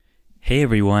Hey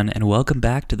everyone, and welcome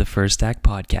back to the First Act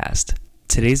Podcast.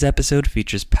 Today's episode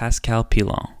features Pascal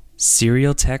Pilon,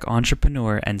 serial tech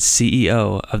entrepreneur and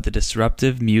CEO of the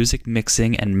disruptive music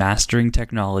mixing and mastering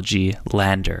technology,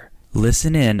 LANDR.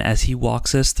 Listen in as he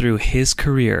walks us through his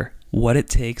career, what it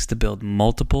takes to build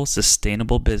multiple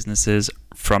sustainable businesses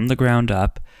from the ground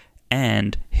up,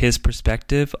 and his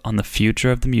perspective on the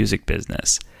future of the music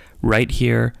business, right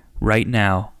here, right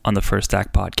now on the First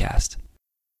Act Podcast.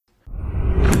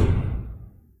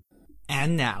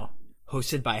 And now,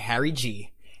 hosted by Harry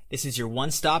G, this is your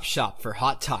one-stop shop for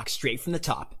hot talk straight from the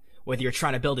top. Whether you're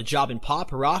trying to build a job in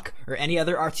pop, rock, or any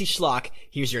other artsy schlock,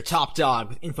 here's your top dog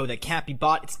with info that can't be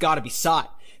bought, it's gotta be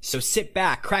sought. So sit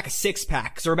back, crack a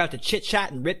six-pack, cause we're about to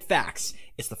chit-chat and rip facts.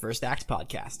 It's the First Act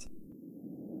Podcast.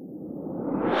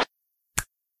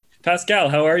 Pascal,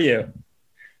 how are you?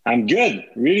 I'm good,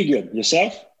 really good.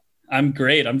 Yourself? I'm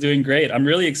great. I'm doing great. I'm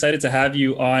really excited to have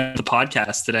you on the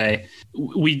podcast today.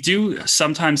 We do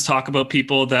sometimes talk about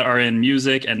people that are in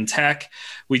music and tech.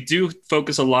 We do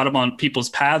focus a lot on people's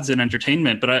paths in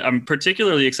entertainment, but I'm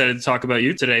particularly excited to talk about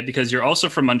you today because you're also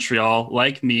from Montreal,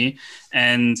 like me,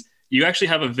 and you actually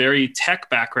have a very tech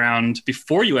background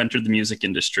before you entered the music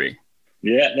industry.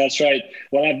 Yeah, that's right.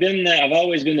 Well, I've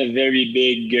always been a very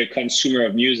big consumer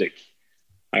of music.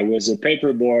 I was a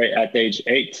paper boy at age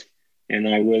 8. And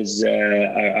I was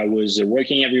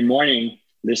working every morning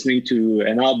listening to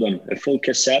an album, a full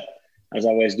cassette, as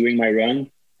I was doing my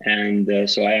run. And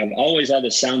so I have always had a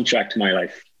soundtrack to my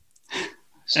life.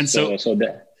 And so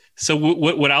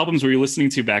what albums were you listening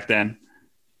to back then?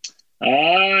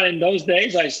 In those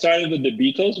days, I started with the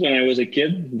Beatles when I was a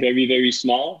kid, very, very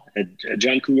small, at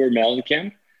John Cougar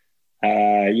Mellencamp,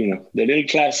 the little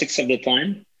classics of the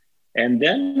time. And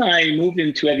then I moved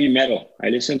into heavy metal. I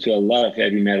listened to a lot of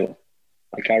heavy metal,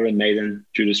 like Iron Maiden,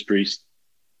 Judas Priest,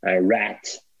 Rat,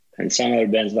 and some other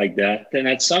bands like that. And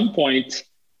at some point,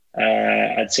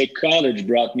 I'd say college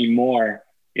brought me more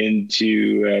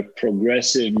into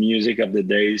progressive music of the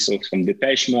day. So from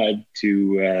Depeche Mode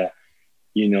to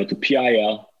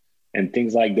PIL and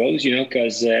things like those,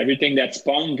 because everything that's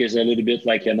punk is a little bit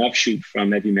like an offshoot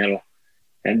from heavy metal.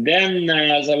 And then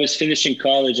as I was finishing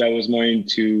college, I was more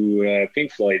into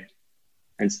Pink Floyd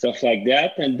and stuff like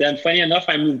that. And then funny enough,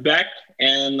 I moved back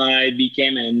and I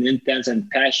became an intense and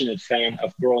passionate fan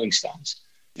of Rolling Stones.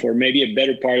 For maybe a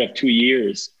better part of 2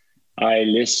 years, I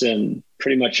listened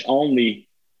pretty much only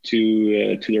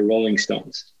to the Rolling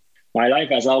Stones. My life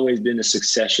has always been a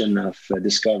succession of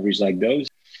discoveries like those.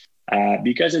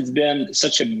 Because it's been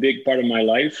such a big part of my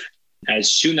life,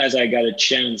 as soon as I got a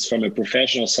chance from a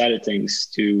professional side of things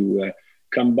to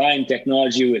combine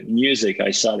technology with music,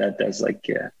 I saw that as like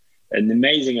an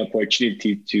amazing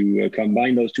opportunity to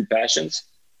combine those two passions.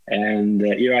 And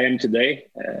here I am today,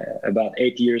 about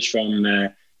 8 years from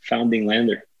founding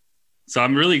LANDR. So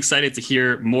I'm really excited to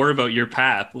hear more about your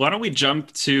path. Why don't we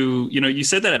jump to, you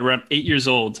said that at around 8 years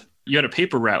old, you had a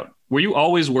paper route. Were you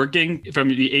always working from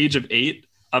the age of 8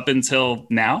 up until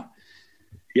now?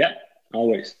 Yeah,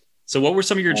 always. So what were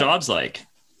some of your jobs like?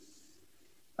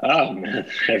 Oh man,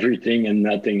 everything and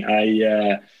nothing.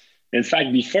 In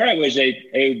fact, before I was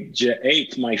age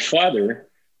 8, my father,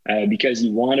 because he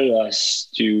wanted us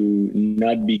to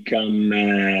not become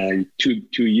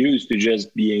too used to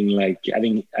just being like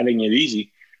having it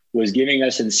easy, was giving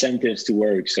us incentives to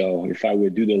work. So if I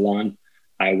would do the lawn,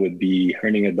 I would be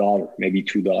earning $1, maybe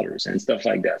 $2, and stuff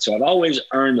like that. So I've always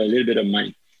earned a little bit of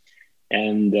money.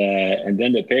 And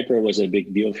then the paper was a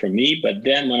big deal for me. But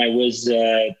then when I was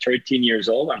 13 years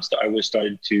old, I was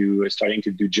starting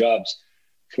to do jobs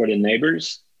for the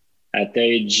neighbors. At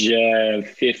age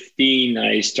 15,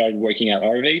 I started working at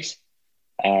Harvey's.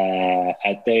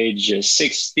 At age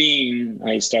 16,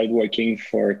 I started working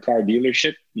for a car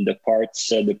dealership in the parts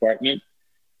department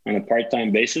on a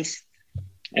part-time basis.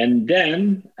 And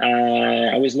then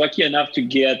I was lucky enough to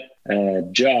get a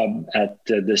job at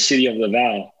the city of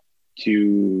Laval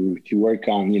to work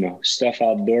on, stuff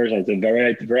outdoors. It's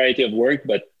a variety of work,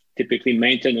 but typically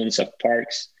maintenance of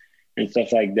parks and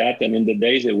stuff like that. And in the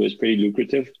days, it was pretty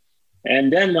lucrative.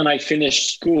 And then when I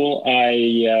finished school,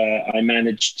 I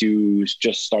managed to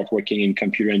just start working in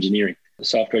computer engineering,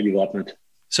 software development.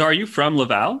 So are you from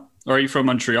Laval or are you from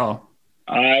Montreal?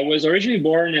 I was originally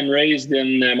born and raised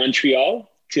in Montreal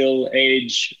till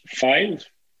age 5.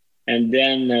 And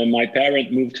then my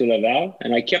parent moved to Laval,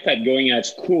 and I kept at going at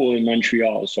school in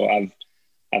Montreal. So I've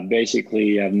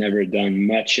never done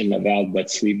much in Laval but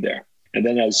sleep there. And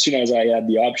then as soon as I had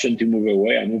the option to move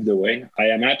away, I moved away. I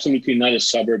am absolutely not a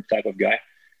suburb type of guy.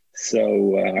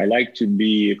 So I like to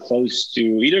be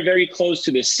either very close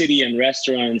to the city and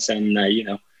restaurants and,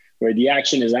 where the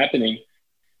action is happening,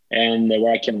 and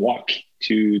where I can walk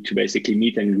to basically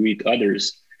meet and greet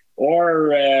others, or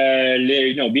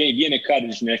be in a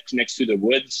cottage next to the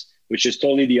woods, which is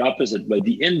totally the opposite. But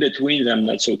the in between, I'm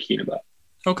not so keen about.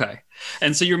 Okay,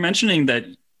 and so you're mentioning that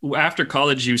after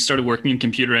college you started working in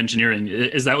computer engineering.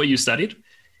 Is that what you studied?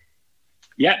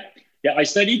 Yeah, I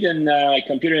studied in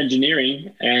computer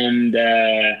engineering, and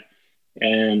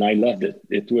I loved it.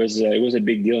 It was a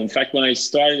big deal. In fact, when I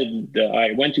started,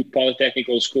 I went to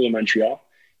Polytechnical School in Montreal,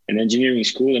 an engineering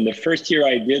school, and the first year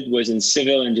I did was in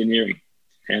civil engineering.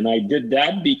 And I did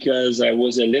that because I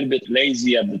was a little bit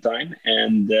lazy at the time,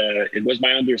 and it was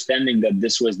my understanding that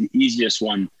this was the easiest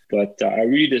one. But I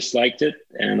really disliked it,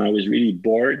 and I was really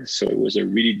bored, so it was a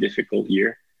really difficult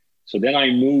year. So then I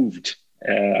moved.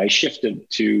 I shifted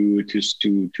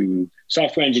to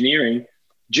software engineering,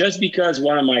 just because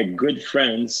one of my good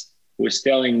friends was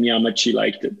telling me how much he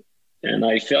liked it. And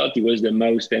I felt he was the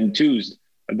most enthused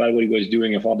about what he was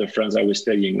doing of all the friends I was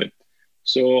studying with.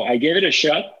 So I gave it a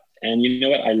shot, and you know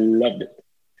what? I loved it.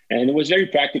 And it was very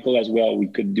practical as well. We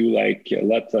could do like a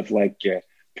lot of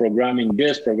programming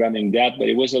this, programming that, but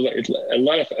it was a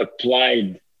lot of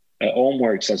applied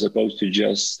homeworks as opposed to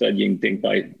just studying things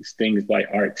by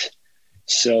art.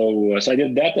 So I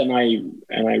did that, and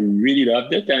I really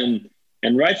loved it.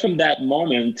 And right from that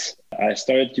moment, I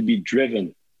started to be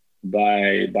driven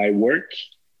by work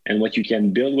and what you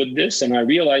can build with this. And I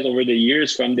realized over the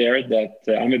years from there that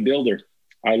I'm a builder.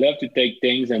 I love to take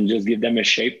things and just give them a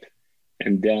shape,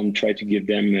 and then try to give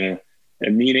them a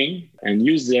meaning, and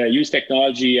use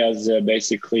technology as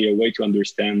basically a way to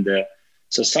understand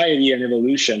society and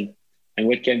evolution and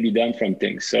what can be done from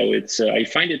things. So I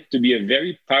find it to be a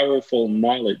very powerful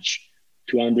knowledge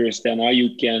to understand how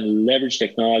you can leverage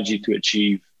technology to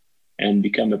achieve and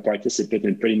become a participant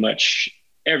in pretty much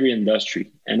every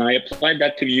industry. And I applied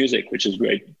that to music, which is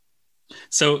great.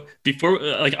 So before,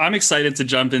 I'm excited to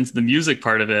jump into the music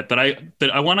part of it, but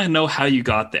I want to know how you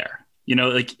got there.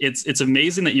 It's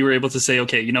amazing that you were able to say,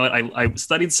 okay, you know what, I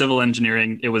studied civil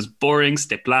engineering. It was boring,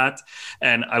 c'était plat,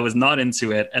 and I was not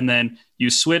into it. And then you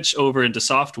switch over into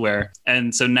software.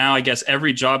 And so now I guess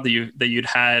every job that you'd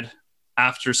had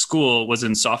after school was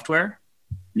in software.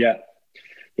 Yeah.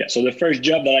 So the first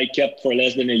job that I kept for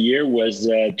less than a year was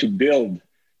to build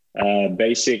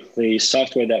basically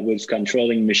software that was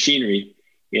controlling machinery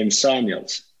in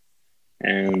sawmills.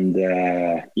 And,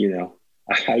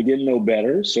 I didn't know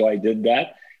better, so I did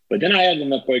that. But then I had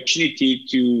an opportunity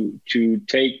to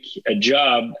take a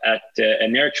job at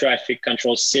an air traffic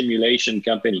control simulation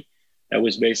company that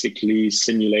was basically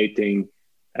simulating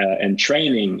and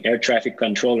training air traffic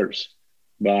controllers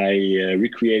by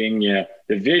recreating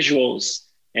the visuals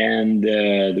and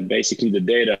basically the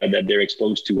data that they're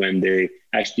exposed to when they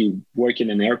actually work in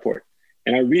an airport.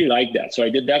 And I really liked that. So I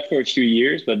did that for a few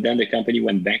years, but then the company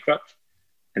went bankrupt.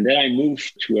 And then I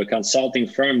moved to a consulting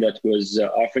firm that was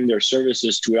offering their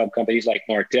services to help companies like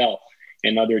Nortel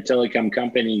and other telecom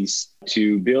companies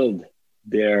to build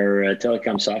their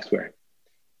telecom software.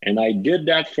 And I did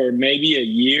that for maybe a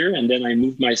year. And then I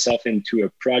moved myself into a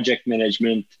project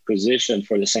management position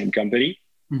for the same company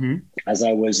as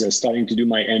I was starting to do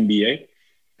my MBA.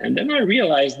 And then I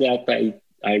realized that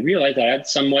I had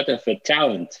somewhat of a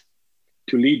talent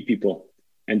to lead people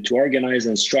and to organize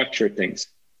and structure things.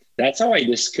 That's how I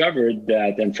discovered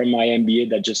that. And from my MBA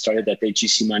that just started at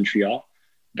HEC Montreal,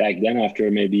 back then,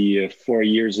 after maybe 4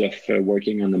 years of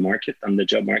working on the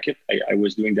job market, I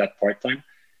was doing that part-time.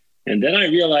 And then I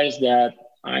realized that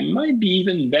I might be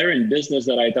even better in business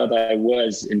than I thought I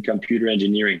was in computer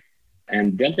engineering.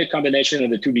 And then the combination of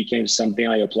the two became something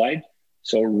I applied.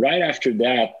 So right after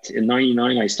that, in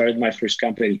 99, I started my first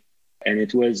company. And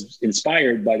it was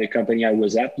inspired by the company I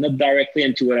was at, not directly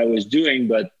into what I was doing,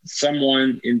 but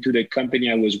someone into the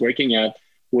company I was working at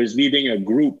was leading a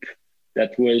group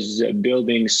that was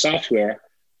building software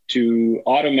to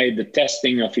automate the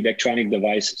testing of electronic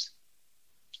devices.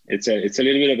 It's a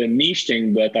little bit of a niche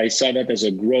thing, but I saw that as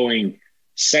a growing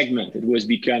segment. It was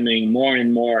becoming more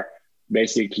and more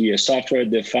basically a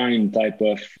software-defined type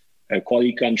of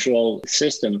quality control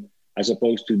system, as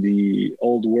opposed to the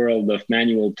old world of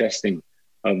manual testing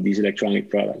of these electronic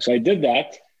products. So I did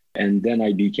that, and then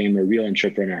I became a real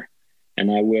entrepreneur.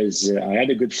 And I had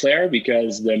a good flair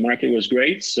because the market was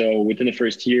great. So within the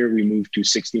first year, we moved to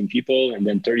 16 people and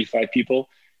then 35 people.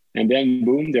 And then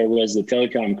boom, there was the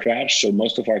telecom crash. So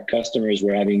most of our customers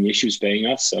were having issues paying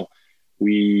us. So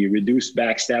we reduced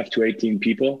back staff to 18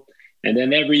 people. And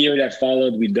then every year that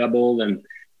followed, we doubled and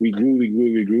we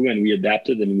grew, and we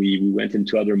adapted, and we went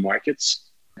into other markets.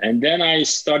 And then I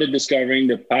started discovering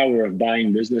the power of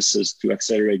buying businesses to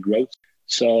accelerate growth.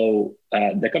 So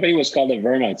the company was called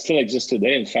Averna. It still exists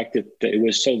today. In fact, it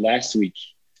was sold last week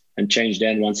and changed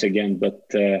then once again. But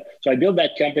so I built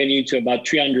that company to about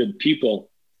 300 people.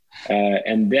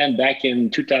 And then back in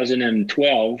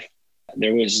 2012,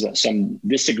 there was some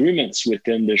disagreements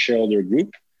within the shareholder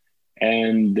group.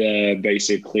 And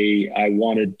basically, I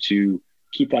wanted to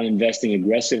keep on investing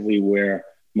aggressively where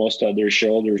most other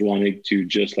shareholders wanted to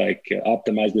just like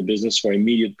optimize the business for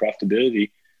immediate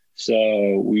profitability.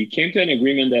 So we came to an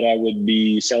agreement that I would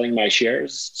be selling my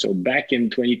shares. So back in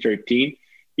 2013,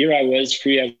 here I was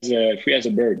free as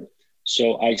a bird.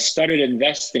 So I started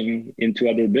investing into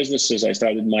other businesses. I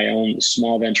started my own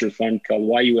small venture fund called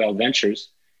YUL Ventures,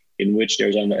 in which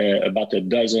there's about a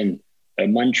dozen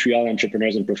Montreal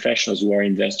entrepreneurs and professionals who are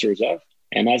investors of.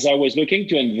 And as I was looking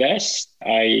to invest,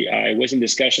 I was in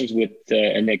discussions with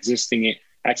an existing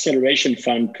acceleration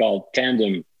fund called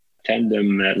Tandem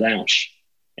Launch.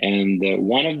 And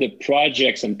one of the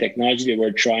projects and technology they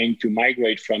were trying to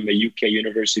migrate from a UK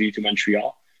university to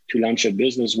Montreal to launch a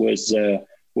business was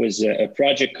a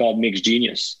project called Mixed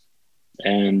Genius.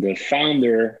 And the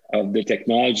founder of the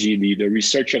technology, the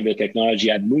researcher of the technology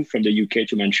had moved from the UK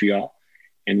to Montreal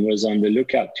and was on the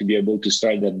lookout to be able to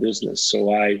start that business.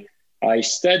 So I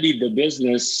studied the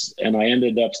business and I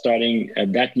ended up starting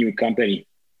that new company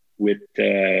with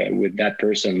that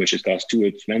person, which is called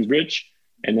Stuart Mansbridge,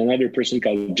 and another person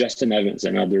called Justin Evans,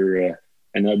 another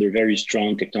very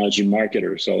strong technology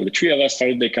marketer. So the three of us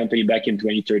started the company back in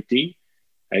 2013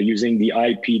 using the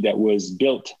IP that was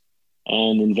built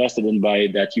and invested in by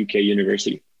that UK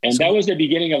university. And that was the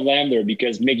beginning of LANDR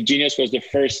because Mixed Genius was the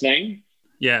first name.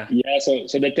 Yeah. So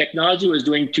the technology was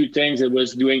doing two things. It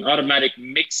was doing automatic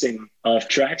mixing of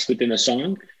tracks within a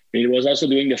song. And it was also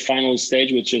doing the final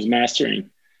stage, which is mastering.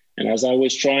 And as I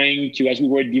was as we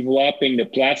were developing the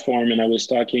platform and I was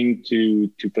talking to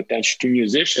potential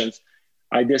musicians,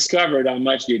 I discovered how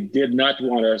much they did not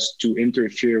want us to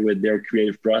interfere with their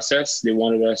creative process. They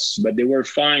wanted us, but they were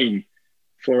fine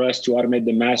for us to automate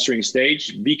the mastering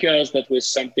stage because that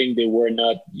was something they were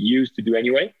not used to do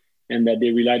anyway, and that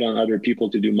they relied on other people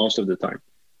to do most of the time.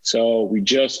 So we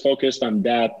just focused on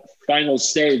that final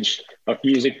stage of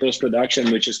music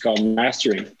post-production, which is called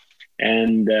mastering.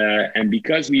 And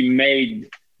because we made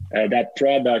that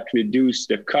product reduce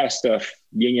the cost of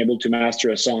being able to master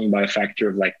a song by a factor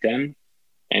of like 10,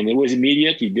 and it was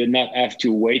immediate. You did not have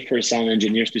to wait for sound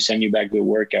engineers to send you back the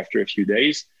work after a few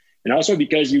days. And also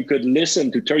because you could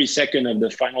listen to 30 seconds of the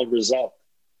final result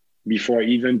before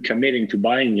even committing to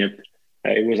buying it,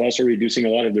 it was also reducing a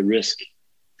lot of the risk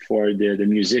for the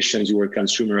musicians who were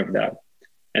consumer of that.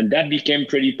 And that became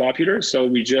pretty popular. So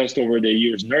we just over the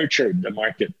years nurtured the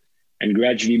market and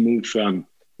gradually moved from,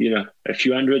 a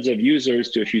few hundreds of users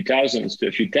to a few thousands, to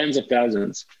a few tens of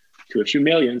thousands, to a few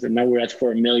millions. And now we're at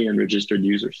 4 million registered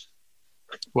users.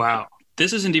 Wow.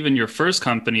 This isn't even your first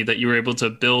company that you were able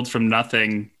to build from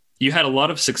nothing. You had a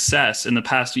lot of success in the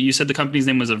past. You said the company's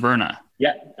name was Averna.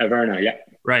 Yeah, Averna, yeah.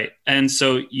 Right. And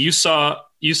so you saw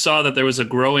that there was a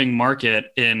growing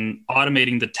market in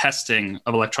automating the testing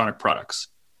of electronic products.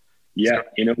 Yeah,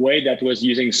 in a way that was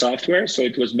using software. So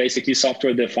it was basically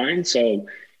software defined. So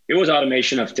it was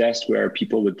automation of tests where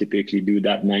people would typically do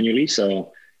that manually.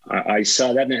 So I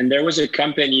saw that. And there was a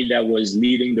company that was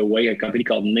leading the way, a company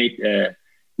called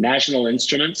National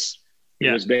Instruments.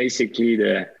 It was basically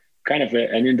the kind of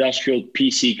an industrial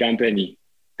PC company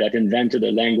that invented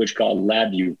a language called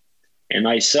LabVIEW. And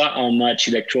I saw how much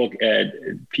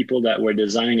people that were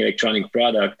designing electronic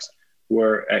products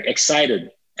were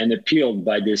excited and appealed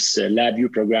by this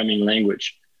LabVIEW programming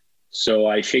language. So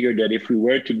I figured that if we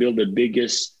were to build the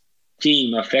biggest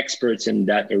team of experts in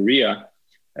that area,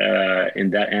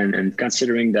 and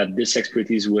considering that this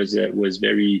expertise was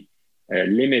very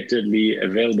limitedly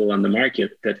available on the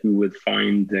market, that we would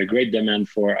find a great demand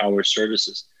for our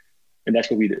services. And that's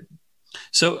what we did.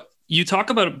 So you talk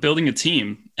about building a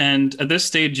team, and at this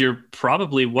stage, you're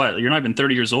probably you're not even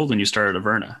 30 years old when you started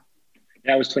Averna.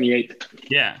 Yeah, I was 28.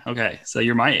 Yeah. Okay. So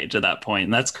you're my age at that point,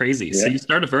 and that's crazy. Yeah. So you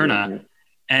start Averna,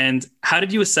 and how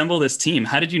did you assemble this team?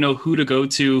 How did you know who to go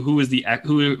to? Who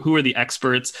are the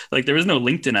experts? Like there was no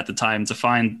LinkedIn at the time to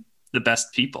find the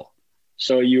best people.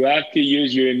 So you have to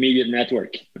use your immediate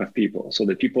network of people. So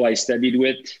the people I studied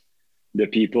with, the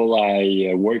people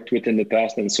I worked with in the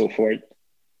past, and so forth.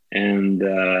 And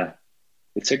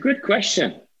it's a good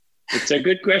question.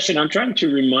 I'm trying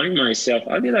to remind myself,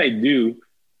 how did I do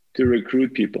to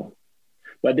recruit people?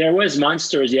 But there was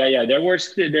Monsters. Yeah. There were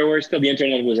still the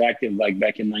internet was active like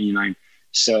back in 99.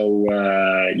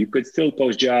 So you could still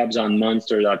post jobs on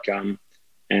monster.com,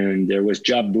 and there was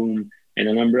Job Boom. and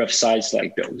a number of sites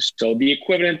like those. So the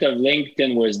equivalent of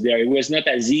LinkedIn was there. It was not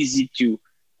as easy to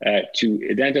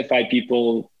identify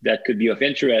people that could be of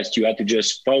interest. You had to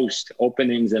just post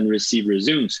openings and receive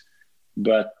resumes.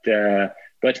 But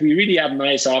we really have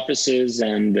nice offices,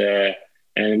 and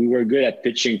we were good at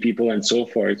pitching people and so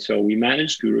forth. So we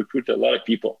managed to recruit a lot of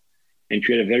people and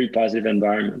create a very positive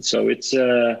environment. So it's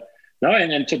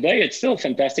and today it's still a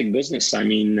fantastic business. I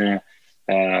mean,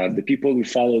 the people who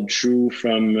followed through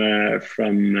from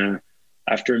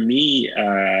after me,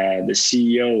 the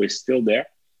CEO is still there,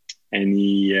 and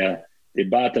they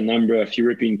bought a number of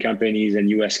European companies and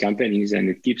US companies, and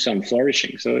it keeps on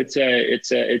flourishing. So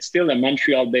it's still a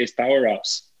Montreal-based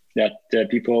powerhouse that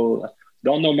people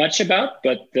don't know much about,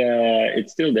 but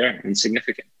it's still there and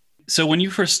significant. So when you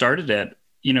first started it,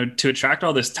 to attract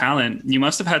all this talent, you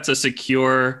must have had to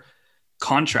secure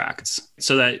contracts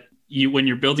so that when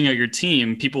you're building out your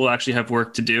team, people will actually have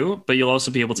work to do, but you'll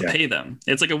also be able to pay them.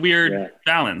 It's like a weird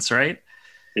balance, right?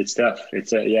 It's tough.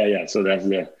 So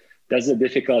that's the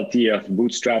difficulty of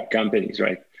bootstrap companies,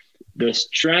 right? The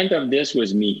strength of this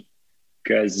was me,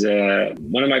 because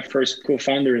one of my first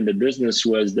co-founder in the business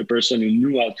was the person who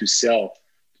knew how to sell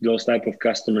those type of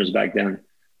customers back then.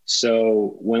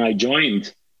 So when I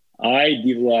joined, I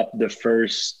developed the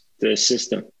first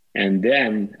system. And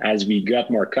then as we got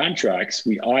more contracts,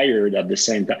 we hired at the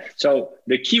same time. So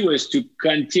the key was to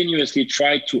continuously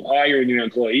try to hire new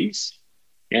employees.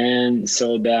 And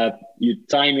so that you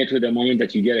time it with the moment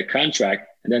that you get a contract,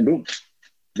 and then boom,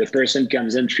 the person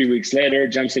comes in 3 weeks later,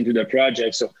 jumps into the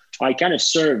project. So I kind of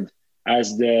served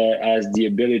as the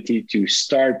ability to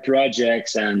start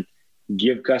projects and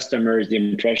give customers the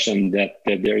impression that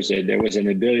there was an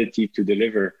ability to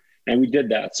deliver. And we did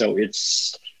that. So it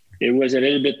was a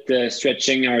little bit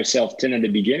stretching ourselves thin at the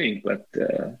beginning, but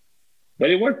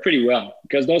it worked pretty well,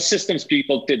 because those systems,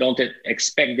 people, they don't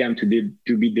expect them to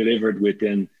be delivered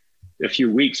within a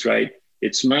few weeks, right?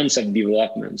 It's months of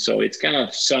development. So it's kind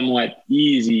of somewhat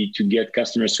easy to get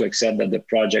customers to accept that the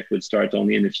project would start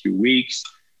only in a few weeks.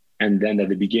 And then at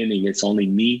the beginning, it's only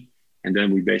me. And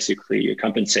then we basically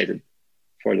compensated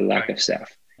for the lack of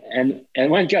staff. And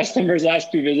when customers ask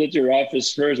to visit your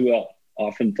office first, well,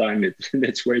 oftentimes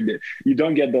that's where you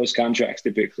don't get those contracts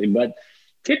typically. But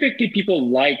typically people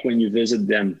like when you visit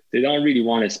them. They don't really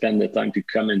want to spend the time to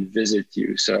come and visit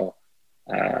you. So,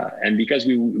 and because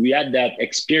we had that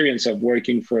experience of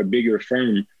working for a bigger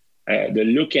firm, the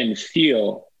look and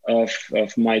feel of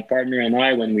my partner and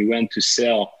I when we went to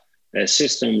sell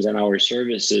systems and our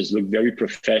services looked very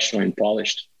professional and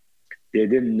polished. They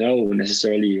didn't know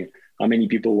necessarily how many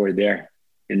people were there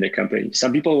in the company.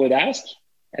 Some people would ask,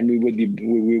 and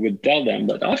we would tell them,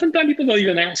 but oftentimes people don't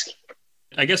even ask.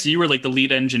 I guess you were like the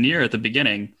lead engineer at the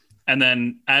beginning. And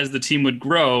then as the team would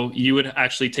grow, you would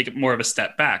actually take more of a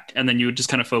step back, and then you would just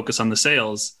kind of focus on the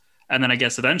sales. And then I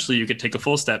guess eventually you could take a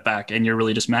full step back and you're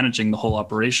really just managing the whole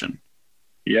operation.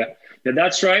 Yeah,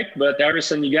 that's right. But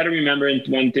Harrison, you got to remember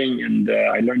one thing. And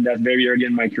I learned that very early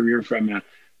in my career from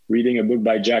reading a book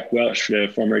by Jack Welch, the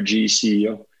former GE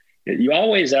CEO. You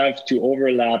always have to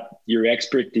overlap your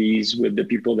expertise with the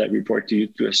people that report to you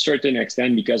to a certain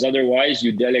extent, because otherwise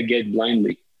you delegate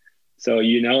blindly. So,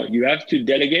 you have to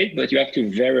delegate, but you have to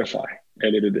verify a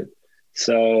little bit.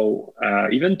 So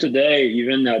even today,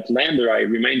 even at LANDR, I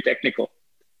remain technical.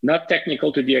 Not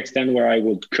technical to the extent where I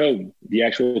would code the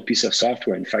actual piece of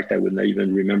software. In fact, I would not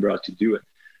even remember how to do it.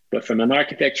 But from an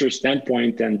architecture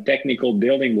standpoint and technical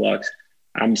building blocks,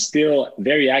 I'm still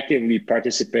very actively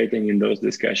participating in those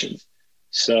discussions.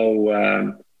 So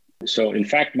in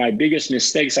fact, my biggest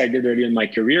mistakes I did early in my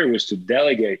career was to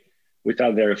delegate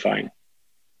without verifying,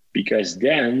 because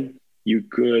then you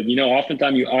could,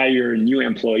 oftentimes you hire new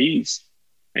employees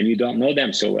and you don't know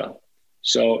them so well.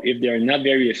 So if they're not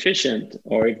very efficient,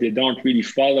 or if they don't really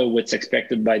follow what's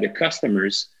expected by the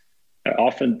customers,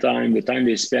 oftentimes the time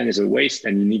they spend is a waste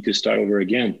and you need to start over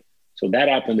again. So that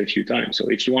happened a few times. So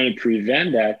if you want to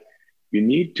prevent that, you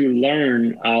need to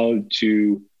learn how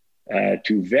to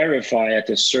verify at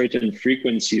a certain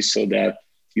frequency so that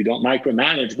you don't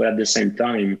micromanage, but at the same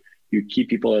time, you keep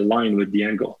people aligned with the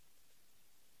end goal.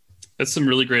 That's some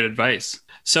really great advice.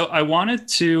 So I wanted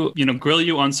to, grill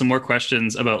you on some more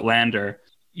questions about LANDR.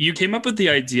 You came up with the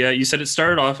idea, you said it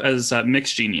started off as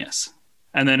Mixed Genius,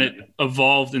 and then it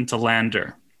evolved into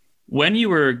LANDR. When you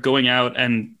were going out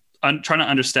and trying to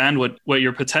understand what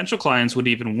your potential clients would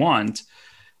even want,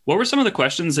 what were some of the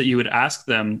questions that you would ask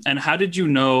them? And how did you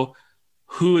know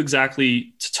who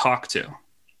exactly to talk to?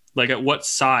 Like at what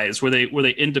size? Were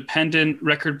they independent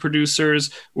record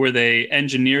producers? Were they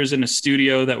engineers in a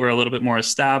studio that were a little bit more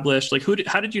established? Like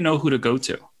how did you know who to go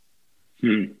to?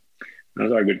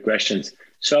 Those are good questions.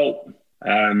 So,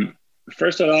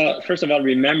 first of all,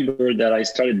 remember that I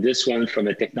started this one from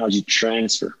a technology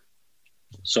transfer.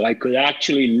 So I could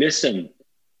actually listen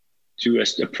to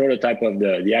a prototype of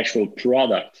the actual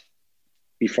product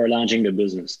before launching the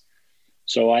business.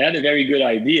 So I had a very good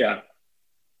idea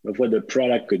of what the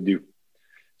product could do.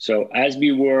 So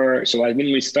when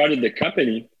we started the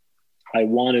company, I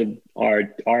wanted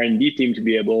our R&D team to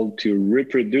be able to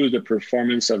reproduce the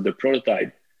performance of the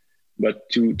prototype, but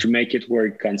to make it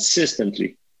work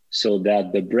consistently so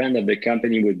that the brand of the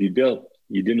company would be built.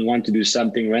 You didn't want to do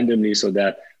something randomly so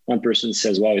that one person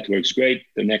says, wow, it works great.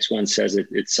 The next one says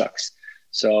it sucks.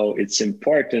 So it's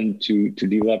important to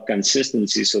develop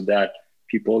consistency so that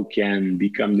people can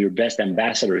become their best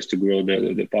ambassadors to grow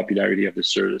the popularity of the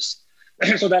service.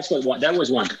 So that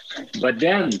was one. But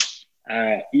then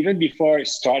even before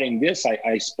starting this,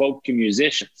 I spoke to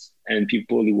musicians and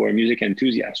people who were music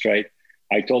enthusiasts, right?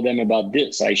 I told them about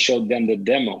this. I showed them the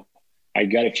demo. I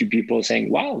got a few people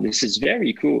saying, wow, this is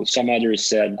very cool. Some others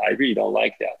said, I really don't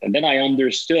like that. And then I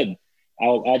understood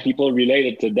how people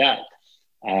related to that.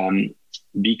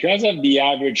 Because of the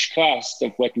average cost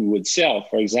of what we would sell,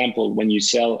 for example, when we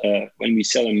sell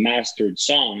a mastered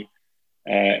song,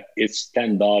 it's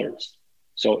 $10.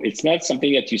 So it's not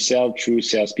something that you sell through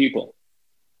salespeople,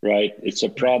 right? It's a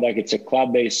product, it's a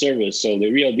cloud-based service. So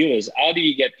the real deal is, how do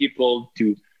you get people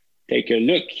to take a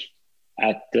look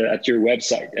at your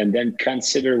website and then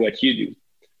consider what you do?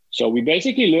 So we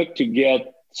basically look to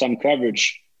get some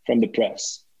coverage from the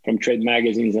press, from trade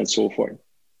magazines and so forth.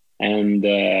 And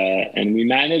we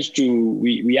managed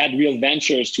we had real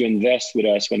ventures to invest with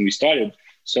us when we started.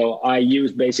 So I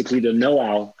used basically the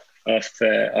know-how of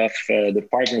the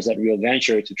partners at Real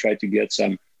Venture to try to get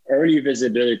some early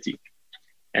visibility.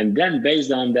 And then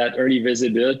based on that early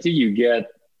visibility, you get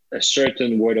a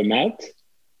certain word of mouth.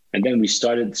 And then we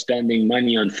started spending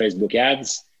money on Facebook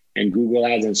ads and Google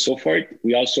ads and so forth.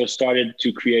 We also started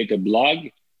to create a blog.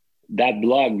 That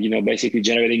blog, basically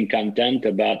generating content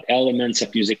about elements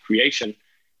of music creation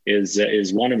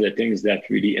is one of the things that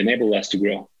really enable us to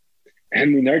grow.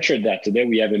 And we nurtured that. Today,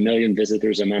 we have 1 million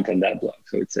visitors a month on that blog.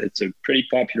 So it's a pretty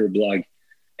popular blog.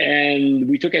 And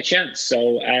we took a chance.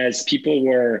 So as people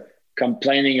were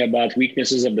complaining about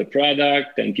weaknesses of the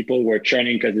product and people were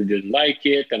churning because they didn't like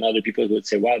it, and other people would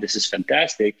say, wow, this is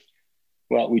fantastic.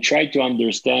 Well, we tried to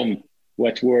understand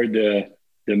what were the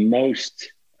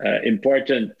most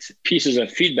important pieces of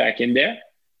feedback in there.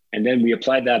 And then we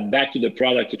applied that back to the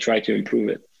product to try to improve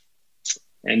it.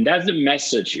 And that's the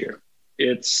message here.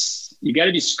 You got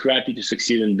to be scrappy to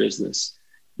succeed in business.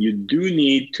 You do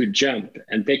need to jump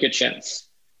and take a chance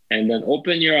and then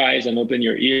open your eyes and open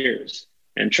your ears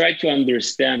and try to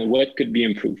understand what could be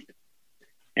improved.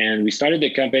 And we started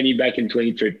the company back in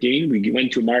 2013. We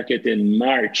went to market in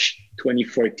March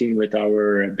 2014 with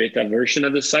our beta version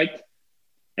of the site.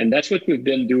 And that's what we've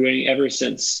been doing ever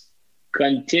since.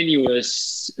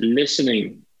 Continuous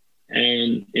listening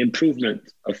and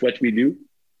improvement of what we do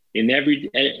in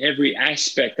every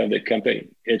aspect of the company.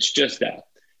 It's just that.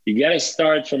 You got to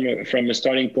start from a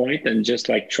starting point and just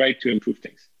try to improve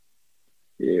things.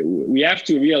 We have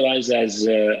to realize as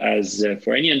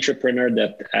for any entrepreneur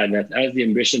that has the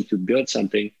ambition to build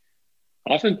something,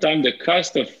 oftentimes the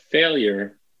cost of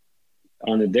failure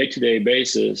on a day-to-day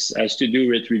basis has to do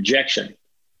with rejection.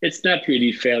 It's not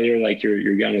really failure like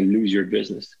you're going to lose your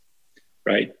business,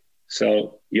 right?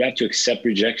 So you have to accept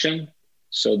rejection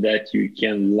so that you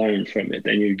can learn from it.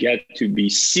 And you get to be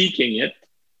seeking it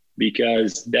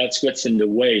because that's what's in the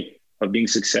way of being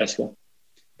successful.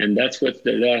 And that's what's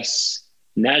the less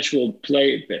natural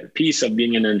piece of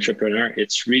being an entrepreneur.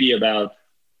 It's really about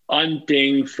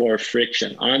hunting for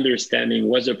friction, understanding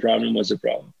what's the problem.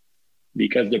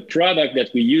 Because the product that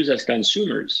we use as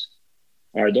consumers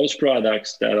are those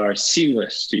products that are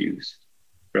seamless to use,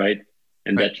 right?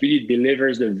 And that really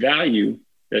delivers the value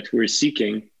that we're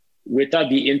seeking without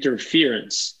the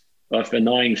interference of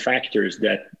annoying factors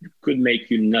that could make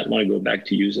you not want to go back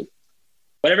to use it.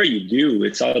 Whatever you do,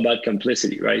 it's all about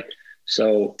complicity, right?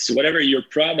 So whatever your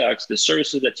products, the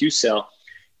services that you sell,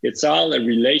 it's all a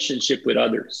relationship with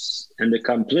others. And the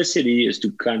complicity is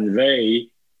to convey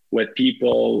what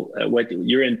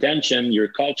your intention, your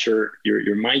culture,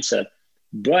 your mindset,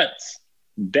 but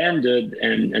bended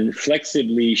and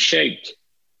flexibly shaped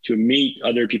to meet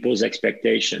other people's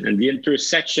expectation. And the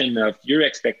intersection of your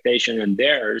expectation and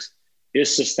theirs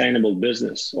is sustainable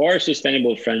business or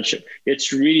sustainable friendship.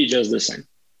 It's really just the same.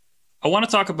 I want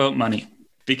to talk about money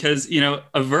because,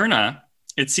 Averna,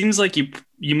 it seems like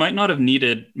you might not have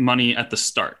needed money at the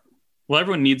start. Well,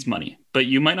 everyone needs money, but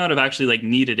you might not have actually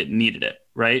needed it,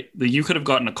 right? You could have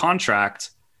gotten a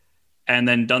contract and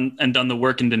then done the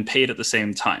work and been paid at the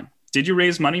same time. Did you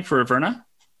raise money for Averna?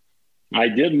 I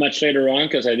did much later on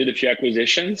because I did a few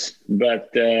acquisitions, but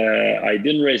I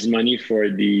didn't raise money for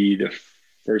the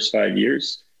first 5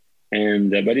 years.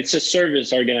 And but it's a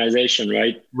service organization,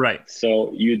 right? Right.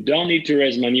 So you don't need to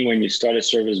raise money when you start a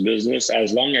service business,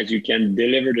 as long as you can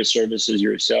deliver the services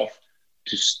yourself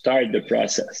to start the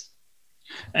process.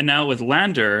 And now with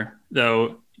LANDR,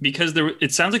 though, because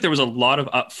it sounds like there was a lot of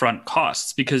upfront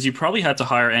costs, because you probably had to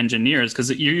hire engineers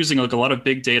because you're using like a lot of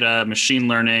big data, machine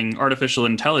learning, artificial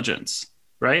intelligence,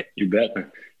 right? You bet.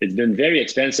 It's been very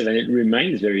expensive, and it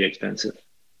remains very expensive.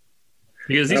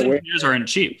 Because these engineers aren't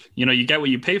cheap. You get what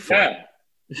you pay for.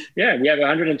 Yeah, we have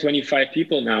 125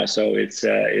 people now, so it's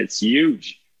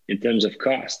huge in terms of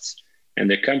costs. And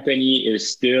the company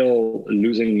is still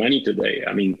losing money today.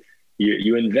 I mean,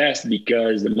 you invest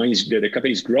because the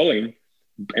company's growing,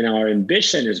 and our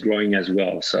ambition is growing as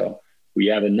well. So we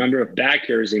have a number of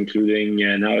backers, including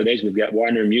nowadays we've got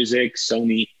Warner Music,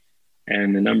 Sony,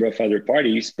 and a number of other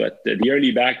parties. But the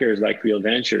early backers like Real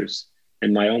Ventures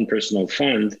and my own personal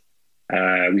fund,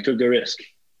 we took the risk,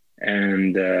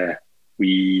 and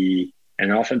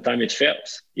oftentimes it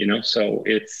fails. So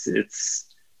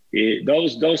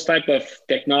those type of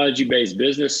technology-based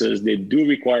businesses, they do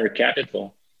require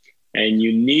capital, and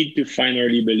you need to find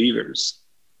early believers.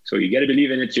 So you got to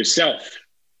believe in it yourself,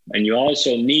 and you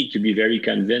also need to be very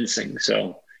convincing.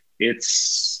 So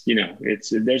there's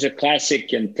a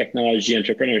classic in technology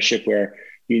entrepreneurship where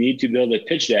you need to build a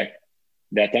pitch deck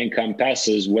that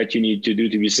encompasses what you need to do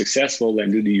to be successful,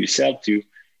 and who do you sell to,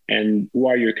 and who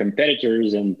are your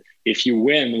competitors, and if you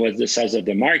win, what's the size of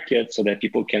the market, so that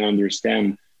people can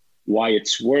understand why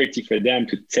it's worthy for them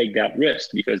to take that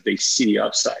risk because they see the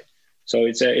upside. So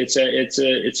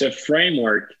it's a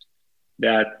framework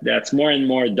that's more and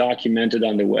more documented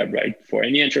on the web, right? For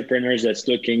any entrepreneurs that's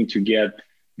looking to get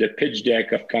the pitch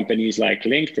deck of companies like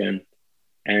LinkedIn,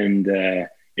 and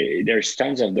there's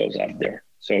tons of those out there.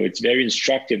 So it's very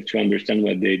instructive to understand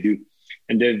what they do.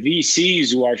 And the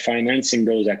VCs who are financing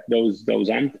those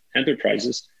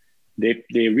enterprises, they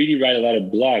really write a lot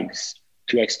of blogs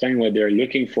to explain what they're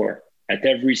looking for at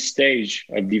every stage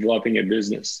of developing a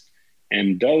business.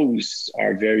 And those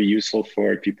are very useful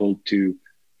for people to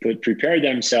prepare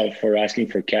themselves for asking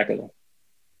for capital.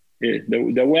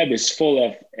 The web is full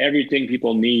of everything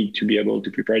people need to be able to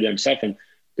prepare themselves. And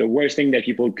the worst thing that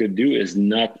people could do is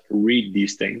not read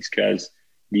these things, because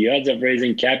the odds of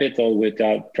raising capital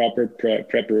without proper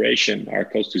preparation are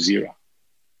close to zero.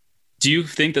 Do you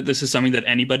think that this is something that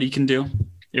anybody can do?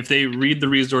 If they read the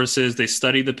resources, they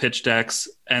study the pitch decks,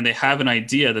 and they have an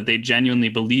idea that they genuinely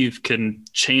believe can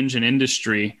change an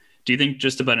industry, do you think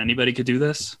just about anybody could do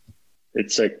this?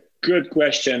 It's a good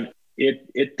question.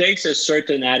 It takes a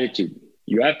certain attitude.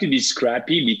 You have to be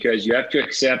scrappy because you have to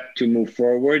accept to move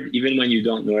forward even when you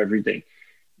don't know everything.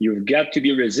 You've got to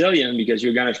be resilient because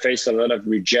you're going to face a lot of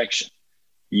rejection.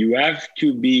 You have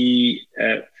to be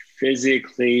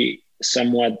physically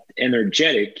somewhat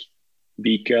energetic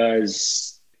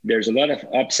because there's a lot of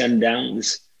ups and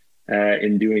downs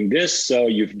in doing this. So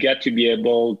you've got to be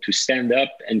able to stand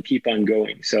up and keep on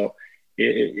going. So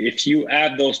if you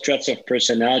have those traits of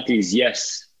personalities,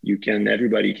 yes, you can.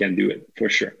 Everybody can do it for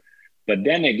sure. But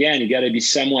then again, you got to be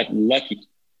somewhat lucky.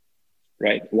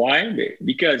 Right? Why?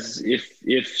 Because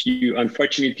if you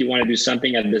unfortunately want to do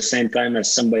something at the same time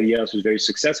as somebody else who's very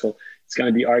successful, it's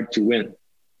going to be hard to win.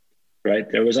 Right?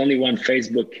 There was only one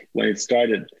Facebook when it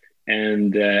started,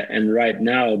 and right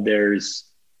now there's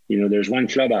one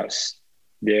Clubhouse,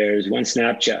 there's one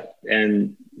Snapchat,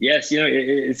 and yes,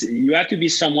 you have to be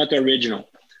somewhat original.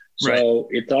 So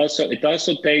right. It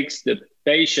also takes the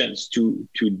patience to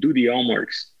do the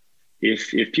homeworks.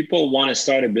 If people want to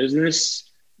start a business,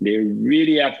 they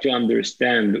really have to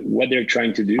understand what they're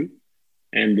trying to do,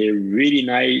 and they really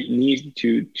need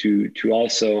to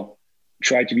also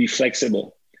try to be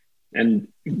flexible. And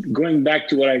going back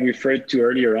to what I referred to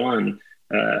earlier on,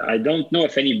 I don't know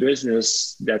of any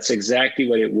business that's exactly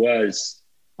what it was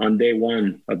on day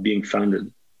one of being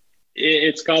founded.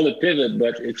 It's called a pivot,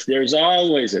 but there's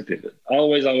always a pivot,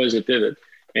 always a pivot,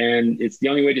 and it's the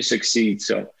only way to succeed.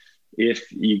 So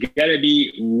if you got to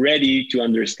be ready to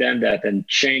understand that and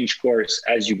change course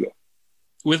as you go.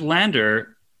 With LANDR,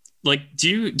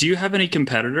 do you have any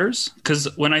competitors? Because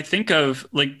when I think of,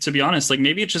 to be honest,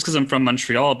 maybe it's just because I'm from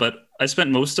Montreal, but I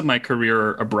spent most of my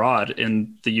career abroad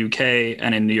in the UK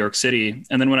and in New York City.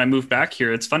 And then when I moved back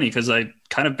here, it's funny because I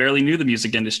kind of barely knew the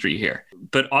music industry here.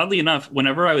 But oddly enough,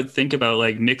 whenever I would think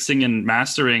about mixing and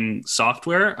mastering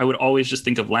software, I would always just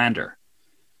think of LANDR.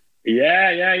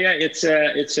 Yeah. It's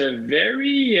a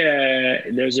very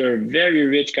there's a very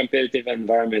rich competitive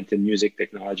environment in music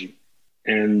technology,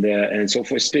 and so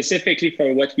for specifically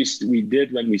for what we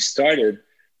did when we started,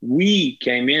 we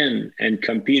came in and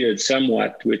competed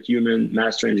somewhat with human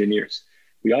master engineers.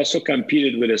 We also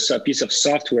competed with a piece of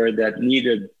software that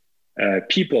needed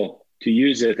people to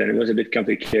use it, and it was a bit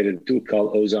complicated. A tool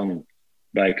called Ozone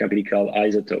by a company called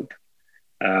Isotope.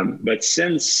 But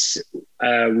since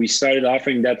we started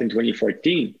offering that in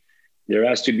 2014, there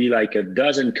has to be like a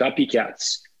dozen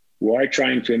copycats who are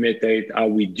trying to imitate how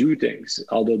we do things,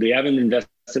 although they haven't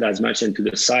invested as much into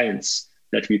the science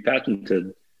that we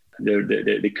patented.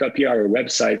 They copy our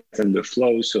website and the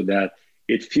flow so that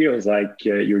it feels like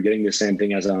you're getting the same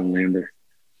thing as on LANDR.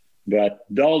 But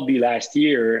Dolby last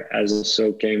year has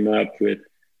also came up with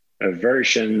a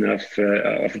version of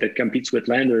that competes with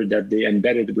LANDR that they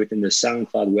embedded within the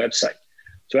SoundCloud website.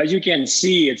 So as you can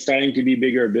see, it's starting to be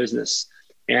bigger business.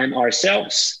 And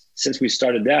ourselves, since we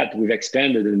started that, we've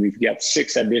expanded and we've got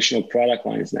 6 additional product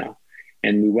lines now.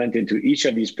 And we went into each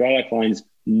of these product lines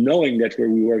knowing that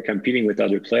we were competing with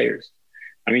other players.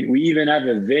 I mean, we even have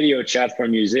a video chat for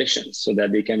musicians so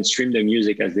that they can stream the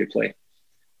music as they play,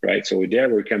 right? So there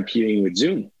we're competing with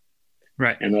Zoom.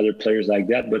 Right. And other players like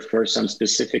that, but for some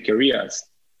specific areas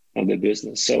of the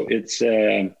business. So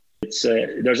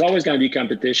there's always going to be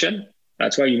competition.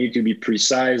 That's why you need to be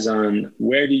precise on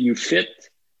where do you fit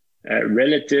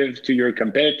relative to your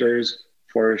competitors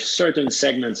for certain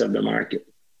segments of the market.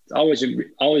 It's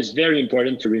always very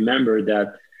important to remember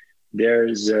that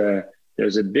there's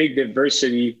a big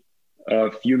diversity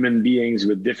of human beings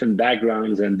with different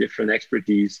backgrounds and different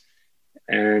expertise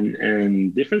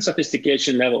and different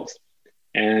sophistication levels.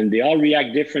 And they all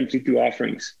react differently to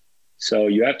offerings. So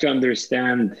you have to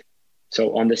understand,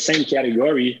 so on the same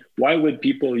category, why would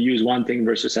people use one thing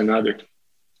versus another,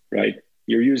 right?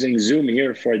 You're using Zoom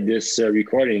here for this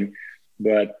recording,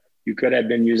 but you could have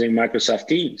been using Microsoft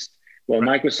Teams. Well,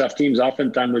 Microsoft Teams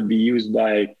oftentimes would be used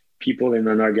by people in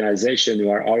an organization who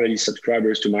are already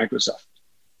subscribers to Microsoft.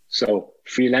 So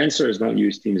freelancers don't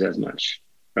use Teams as much,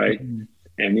 right? Mm-hmm.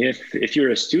 And if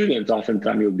you're a student,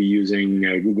 oftentimes you'll be using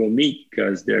Google Meet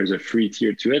because there's a free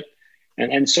tier to it,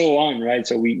 and so on, right?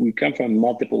 So we come from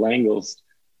multiple angles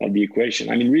of the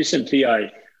equation. I mean, recently I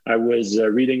was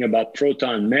reading about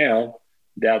Proton Mail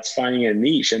that's finding a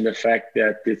niche in the fact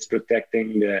that it's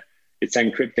it's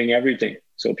encrypting everything.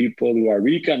 So people who are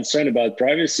really concerned about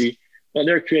privacy, well,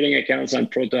 they're creating accounts on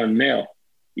Proton Mail,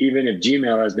 even if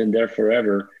Gmail has been there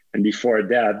forever. And before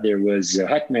that, there was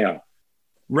Hotmail.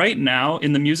 Right now,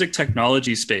 in the music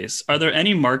technology space, are there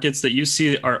any markets that you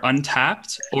see are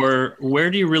untapped, or where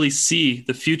do you really see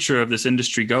the future of this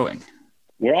industry going?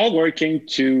 We're all working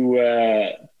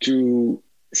to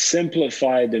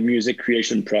simplify the music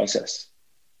creation process.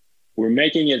 We're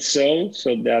making it so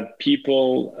that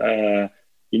people,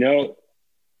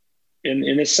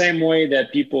 in the same way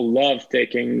that people love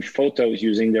taking photos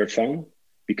using their phone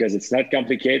because it's not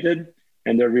complicated,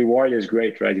 and the reward is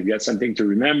great, right? You've got something to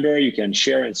remember, you can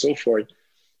share and so forth.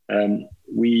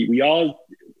 We all,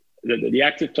 the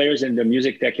active players in the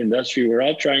music tech industry, we're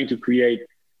all trying to create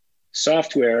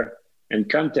software and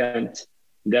content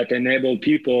that enable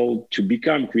people to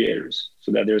become creators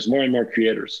so that there's more and more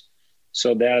creators.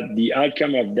 So that the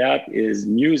outcome of that is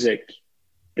music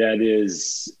that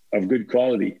is of good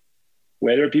quality.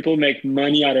 Whether people make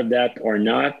money out of that or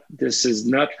not, this is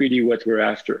not really what we're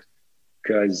after,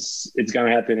 because it's going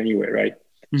to happen anyway, right?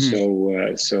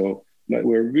 Mm-hmm. But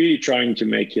we're really trying to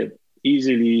make it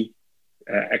easily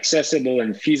accessible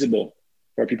and feasible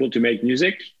for people to make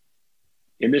music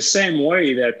in the same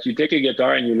way that you take a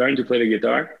guitar and you learn to play the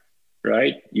guitar,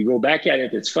 right? You go back at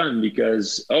it, it's fun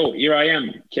because, oh, here I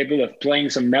am capable of playing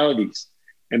some melodies.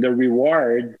 And the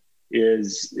reward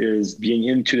is being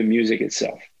into the music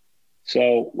itself.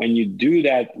 So when you do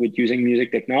that with using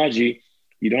music technology,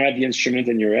 you don't have the instrument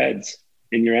in your hands,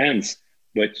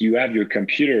 but you have your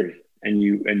computer and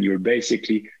you're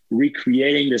basically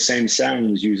recreating the same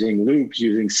sounds using loops,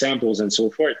 using samples and so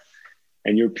forth.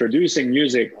 And you're producing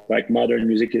music like modern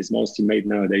music is mostly made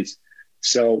nowadays.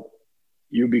 So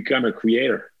you become a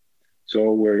creator.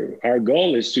 So our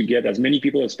goal is to get as many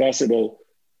people as possible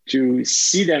to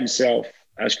see themselves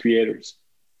as creators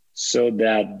so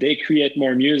that they create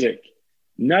more music,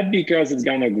 not because it's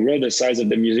going to grow the size of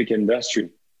the music industry,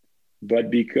 but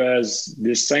because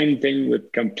the same thing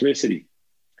with complicity.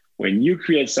 When you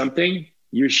create something,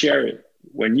 you share it.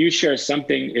 When you share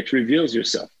something, it reveals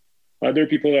yourself. Other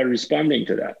people are responding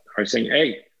to that, are saying,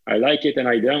 hey, I like it and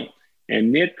I don't.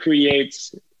 And it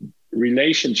creates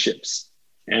relationships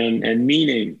and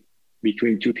meaning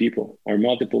between two people or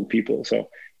multiple people. So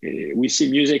we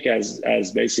see music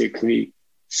as basically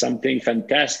something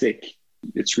fantastic.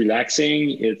 It's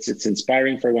relaxing, it's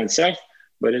inspiring for oneself,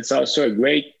 but it's also a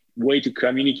great way to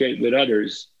communicate with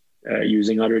others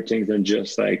using other things than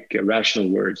just like rational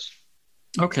words.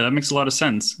 Okay, that makes a lot of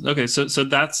sense. Okay, so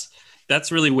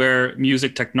that's really where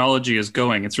music technology is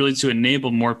going. It's really to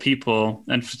enable more people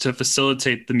and to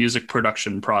facilitate the music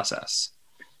production process.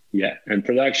 Yeah, and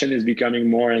production is becoming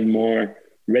more and more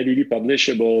readily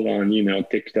publishable on,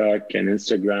 TikTok and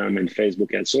Instagram and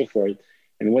Facebook and so forth.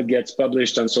 And what gets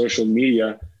published on social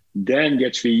media then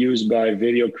gets reused by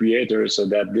video creators so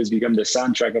that this becomes the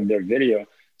soundtrack of their video.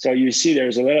 So you see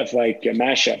there's a lot of like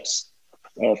mashups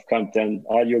of content,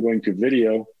 audio going to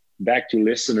video, back to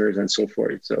listeners and so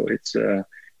forth. So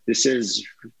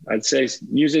I'd say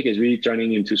music is really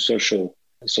turning into social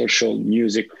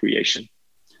music creation.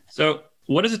 So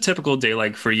what is a typical day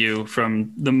like for you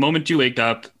from the moment you wake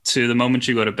up to the moment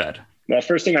you go to bed? The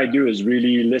first thing I do is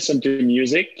really listen to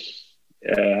music,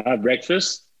 have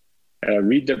breakfast,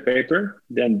 read the paper,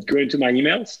 then go into my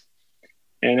emails.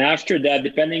 And after that,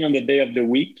 depending on the day of the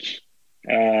week,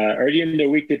 early in the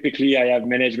week, typically I have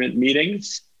management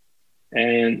meetings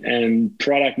and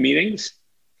product meetings,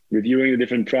 reviewing the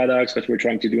different products, what we're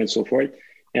trying to do and so forth.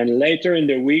 And later in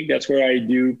the week, that's where I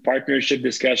do partnership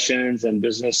discussions and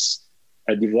business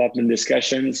development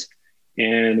discussions,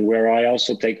 and where I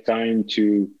also take time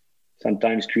to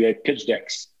sometimes create pitch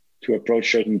decks to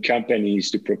approach certain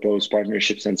companies to propose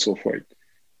partnerships and so forth.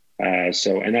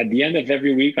 And at the end of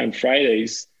every week on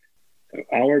Fridays,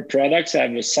 our products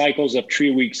have cycles of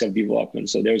 3 weeks of development.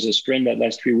 So there's a sprint that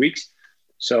lasts 3 weeks.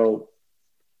 So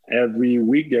every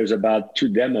week there's about 2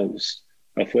 demos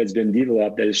of what's been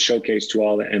developed that is showcased to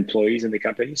all the employees in the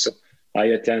company. So I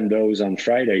attend those on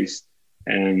Fridays,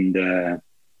 and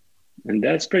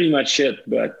that's pretty much it.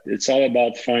 But it's all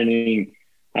about finding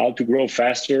how to grow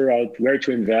faster, where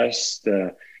to invest,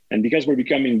 and because we're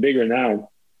becoming bigger now,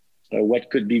 what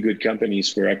could be good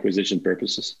companies for acquisition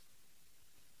purposes.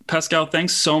 Pascal,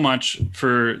 thanks so much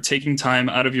for taking time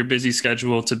out of your busy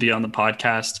schedule to be on the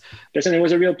podcast. Listen, it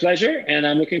was a real pleasure, and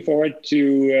I'm looking forward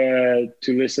to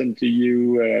listen to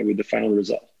you with the final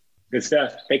result. Good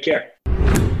stuff. Take care.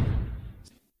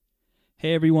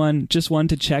 Hey everyone, just wanted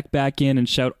to check back in and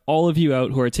shout all of you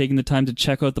out who are taking the time to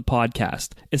check out the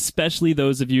podcast, especially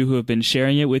those of you who have been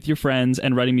sharing it with your friends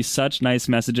and writing me such nice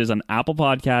messages on Apple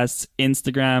Podcasts,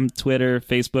 Instagram, Twitter,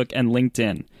 Facebook, and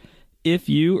LinkedIn. If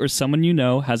you or someone you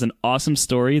know has an awesome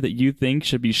story that you think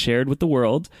should be shared with the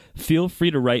world, feel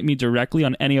free to write me directly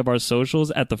on any of our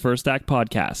socials at the First Act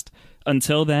Podcast.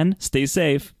 Until then, stay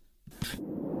safe.